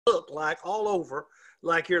look like all over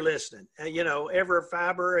like you're listening. And, you know, every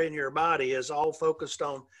fiber in your body is all focused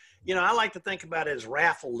on, you know, I like to think about it as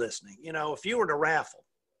raffle listening. You know, if you were to raffle,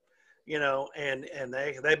 you know, and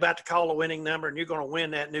they about to call a winning number and you're going to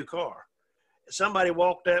win that new car. Somebody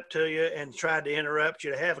walked up to you and tried to interrupt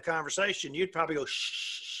you to have a conversation, you'd probably go,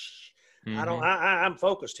 shh, I'm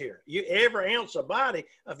focused here. Every ounce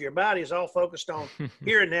of your body is all focused on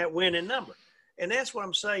hearing that winning number. And that's what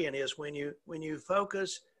I'm saying is when you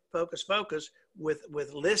focus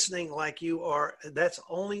with listening like you are, that's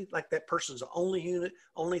only like that person's the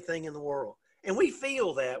only thing in the world. And we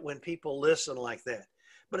feel that when people listen like that.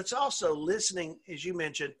 But it's also listening, as you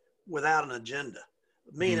mentioned, without an agenda.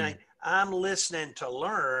 Meaning I'm listening to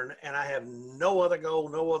learn and I have no other goal,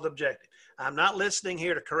 no other objective. I'm not listening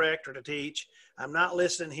here to correct or to teach. I'm not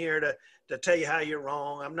listening here to tell you how you're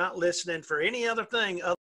wrong. I'm not listening for any other thing